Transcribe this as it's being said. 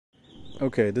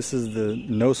Okay, this is the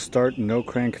no start, no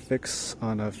crank fix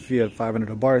on a Fiat 500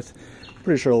 Abarth.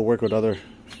 Pretty sure it'll work with other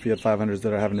Fiat 500s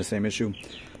that are having the same issue.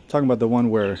 I'm talking about the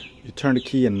one where you turn the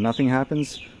key and nothing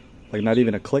happens, like not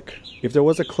even a click. If there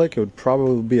was a click, it would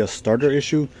probably be a starter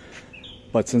issue,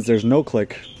 but since there's no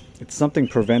click, it's something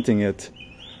preventing it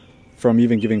from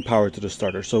even giving power to the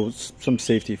starter. So it's some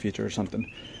safety feature or something.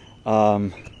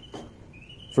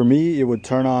 For me, it would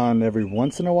turn on every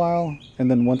once in a while,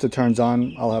 and then once it turns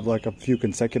on, I'll have like a few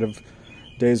consecutive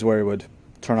days where it would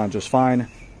turn on just fine.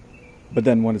 But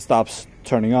then when it stops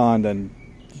turning on, then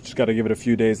you just got to give it a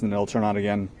few days and it'll turn on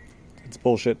again. It's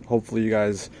bullshit. Hopefully you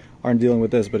guys aren't dealing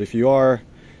with this, but if you are,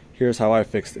 here's how I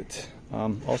fixed it.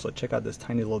 Also, check out this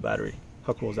tiny little battery.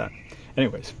 How cool is that?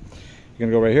 Anyways, you're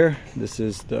gonna go right here. This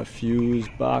is the fuse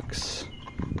box.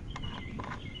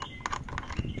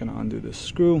 Gonna undo this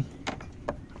screw.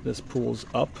 This pulls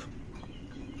up.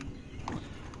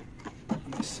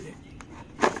 Let me see.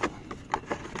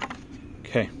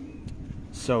 Okay,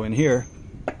 so in here,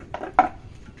 you're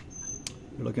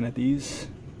looking at these.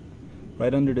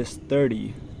 Right under this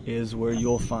 30 is where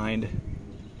you'll find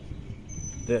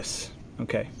this.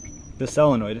 Okay, this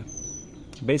solenoid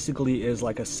basically is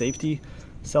like a safety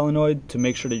solenoid to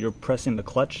make sure that you're pressing the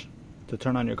clutch to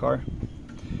turn on your car.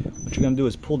 What you're gonna do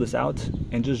is pull this out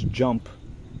and just jump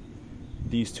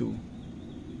these two.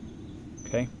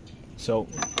 Okay, so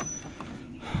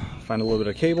find a little bit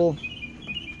of cable,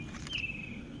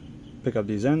 pick up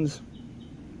these ends.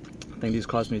 I think these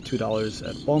cost me $2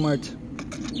 at Walmart.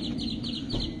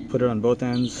 Put it on both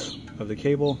ends of the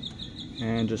cable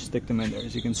and just stick them in there.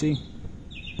 As you can see,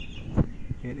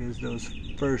 it is those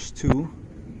first two,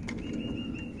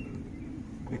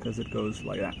 because it goes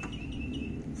like that.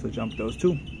 So jump those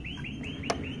two.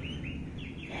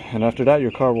 And after that,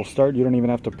 your car will start. You don't even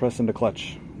have to press in the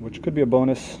clutch, which could be a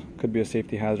bonus, could be a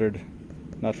safety hazard.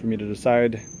 Not for me to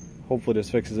decide. Hopefully this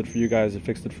fixes it for you guys. It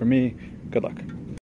fixed it for me. Good luck.